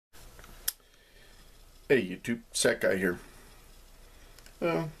Hey YouTube, Sack Guy here.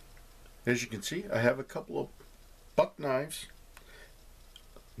 As you can see, I have a couple of buck knives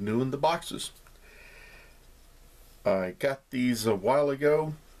new in the boxes. I got these a while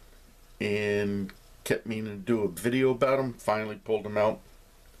ago and kept meaning to do a video about them. Finally pulled them out,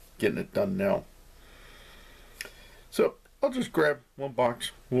 getting it done now. So I'll just grab one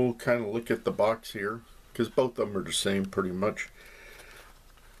box. We'll kind of look at the box here because both of them are the same pretty much.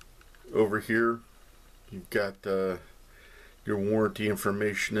 Over here you've got your warranty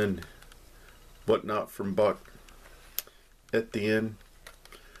information and whatnot from Buck. At the end,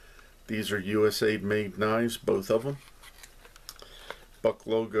 these are USA made knives, both of them. Buck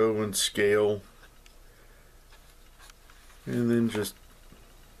logo and scale. And then just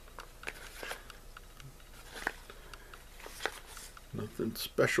nothing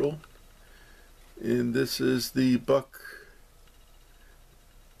special. And this is the Buck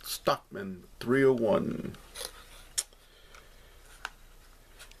Stockman 301.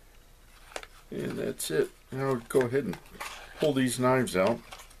 And that's it. Now I'll go ahead and pull these knives out.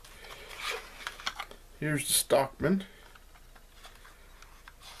 Here's the Stockman,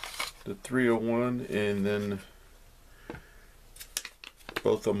 the 301, and then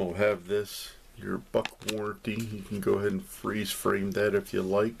both of them will have this, your Buck warranty. You can go ahead and freeze frame that if you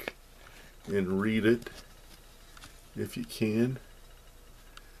like and read it if you can.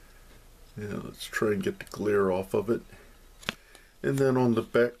 Yeah, let's try and get the glare off of it. And then on the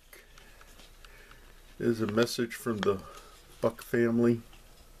back is a message from the Buck family.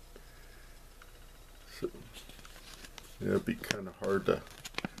 So yeah, it'd be kind of hard to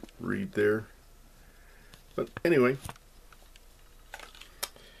read there. But anyway.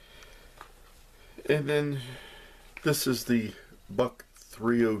 And then this is the Buck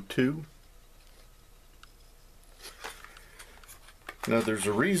 302. Now there's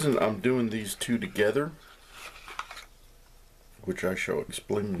a reason I'm doing these two together, which I shall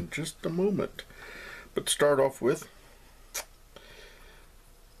explain in just a moment. But start off with,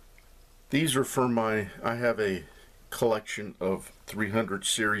 these are for I have a collection of 300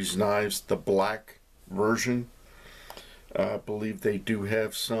 series knives, the black version. I believe they do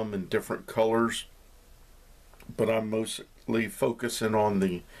have some in different colors, but I'm mostly focusing on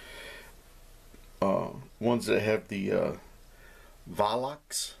the ones that have the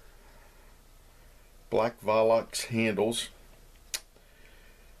Valox, Black Valox handles.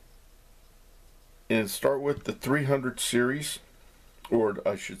 And start with the 300 series, or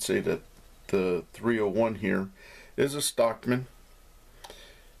I should say that the 301 here is a Stockman.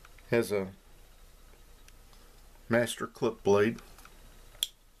 Has a master clip blade.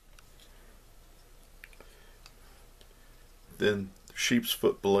 Then sheep's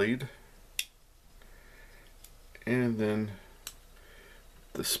foot blade. And then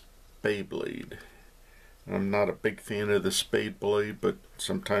the spade blade. I'm not a big fan of the spade blade, but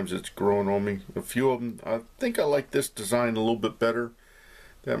sometimes it's growing on me. A few of them, I think I like this design a little bit better.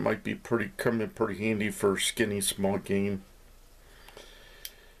 That might be come in pretty handy for skinny small game.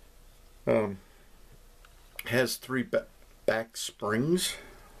 Has three back springs,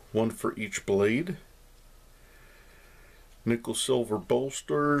 one for each blade. Nickel silver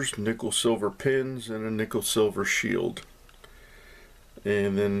bolsters, nickel silver pins, and a nickel silver shield.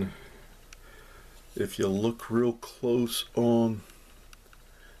 And then if you look real close on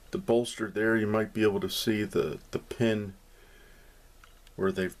the bolster there, you might be able to see the pin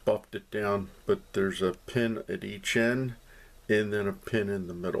where they've buffed it down, but there's a pin at each end and then a pin in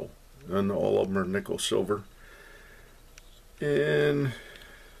the middle, and all of them are nickel silver. And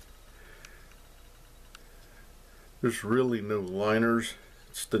there's really no liners.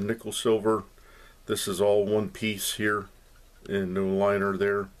 It's the nickel silver. This is all one piece here and no liner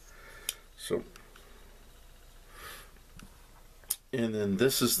there. So, and then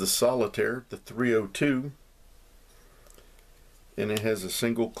this is the solitaire, the 302, and it has a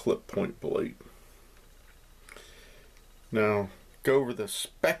single clip point blade. Now, go over the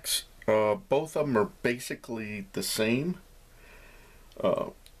specs. Both of them are basically the same.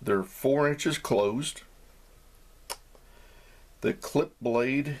 They're 4 inches closed. The clip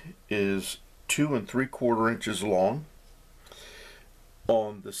blade is 2 3/4 inches long.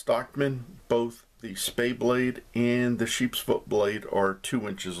 On the Stockman, both the spade blade and the sheep's foot blade are 2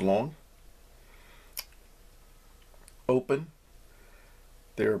 inches long. Open,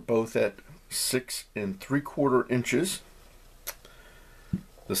 they're both at 6 3/4 inches.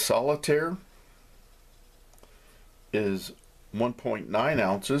 The solitaire is 1.9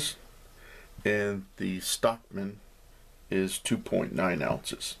 ounces and the Stockman is 2.9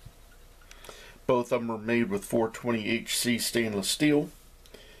 ounces. Both of them are made with 420 HC stainless steel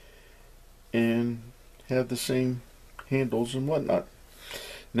and have the same handles and whatnot.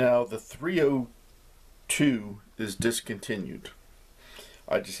 Now the 302 is discontinued.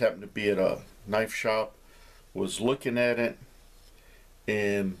 I just happened to be at a knife shop, was looking at it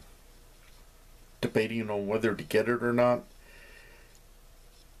and debating on whether to get it or not,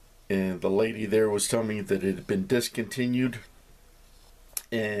 and the lady there was telling me that it had been discontinued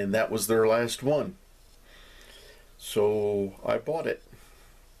and that was their last one. So I bought it,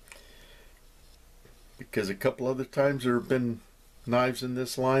 because a couple other times there have been knives in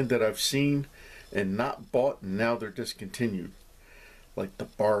this line that I've seen and not bought, and now they're discontinued, like the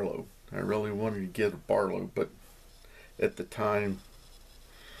Barlow. I really wanted to get a Barlow, but at the time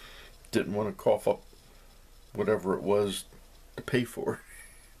didn't want to cough up whatever it was to pay for.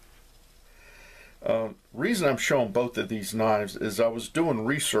 Reason I'm showing both of these knives is I was doing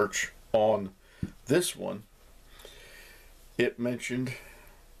research on this one. It mentioned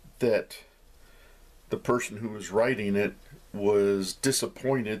that the person who was writing it was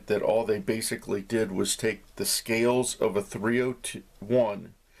disappointed that all they basically did was take the scales of a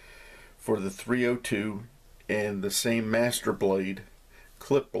 301 for the 302 and the same master blade,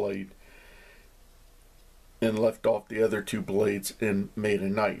 clip blade, and left off the other two blades and made a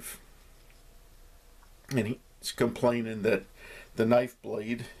knife. And he's complaining that the knife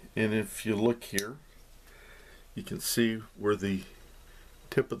blade, and if you look here, you can see where the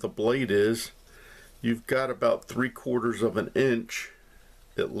tip of the blade is. You've got about 3/4 of an inch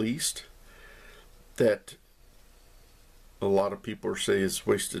at least that a lot of people are saying is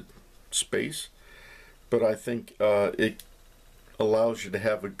wasted space, but I think it allows you to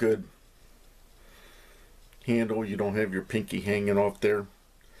have a good handle. You don't have your pinky hanging off there.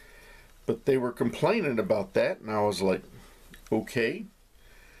 But they were complaining about that, and I was like, okay,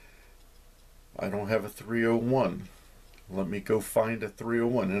 I don't have a 301. Let me go find a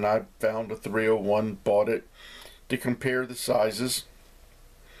 301. And I found a 301, bought it to compare the sizes.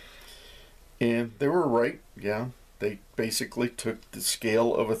 And they were right. Yeah, they basically took the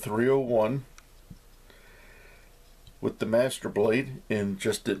scale of a 301 with the master blade and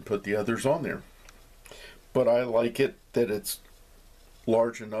just didn't put the others on there. But I like it that it's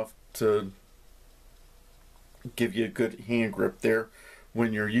large enough to give you a good hand grip there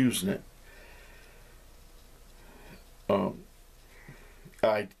when you're using it.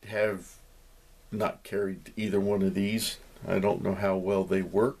 I have not carried either one of these. I don't know how well they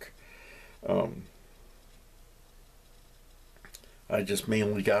work. I just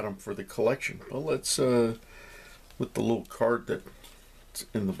mainly got them for the collection. Well, let's with the little card that's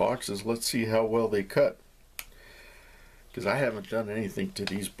in the boxes, let's see how well they cut, because I haven't done anything to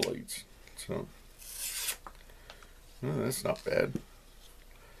these blades. So that's not bad.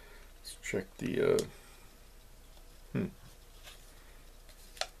 Let's check the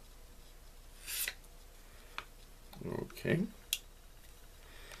okay.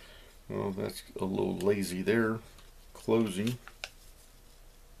 Well, that's a little lazy there, closing.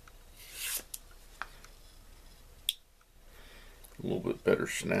 A little bit better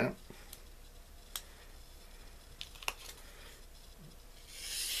snap.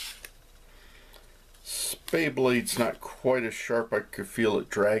 Spay blade's not quite as sharp. I could feel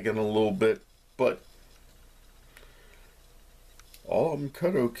it dragging a little bit, but all of them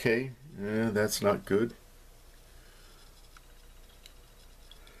cut okay. That's not good.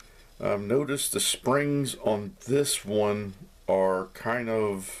 I've noticed the springs on this one are kind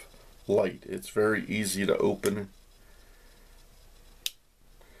of light. It's very easy to open.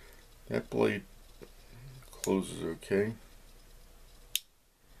 That blade closes okay.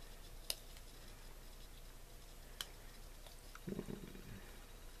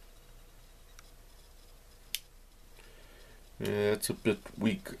 Yeah, it's a bit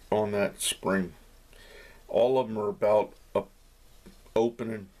weak on that spring. All of them are about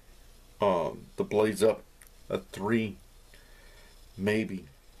opening the blades up a 3 maybe,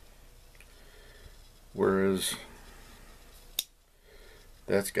 whereas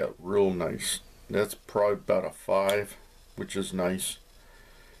that's got real nice. That's probably about a 5, which is nice.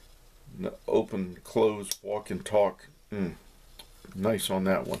 Open, close, walk and talk. Nice on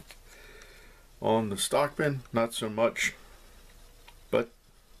that one. On the Stockman, not so much, but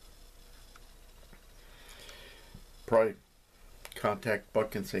probably contact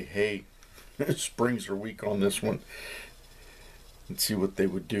Buck and say, hey, springs are weak on this one, and see what they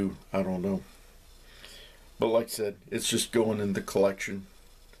would do. I don't know. But like I said, it's just going in the collection.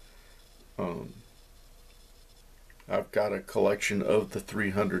 I've got a collection of the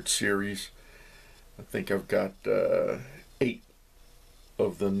 300 series. I think I've got 8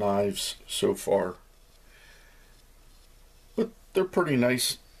 of the knives so far. But they're pretty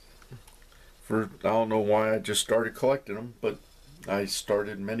nice I don't know why I just started collecting them, but I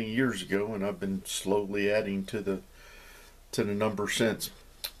started many years ago, and I've been slowly adding to the number since.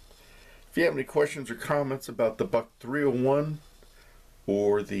 If you have any questions or comments about the Buck 301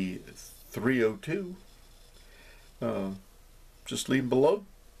 or the 302, just leave them below.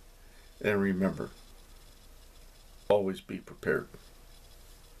 And remember, always be prepared.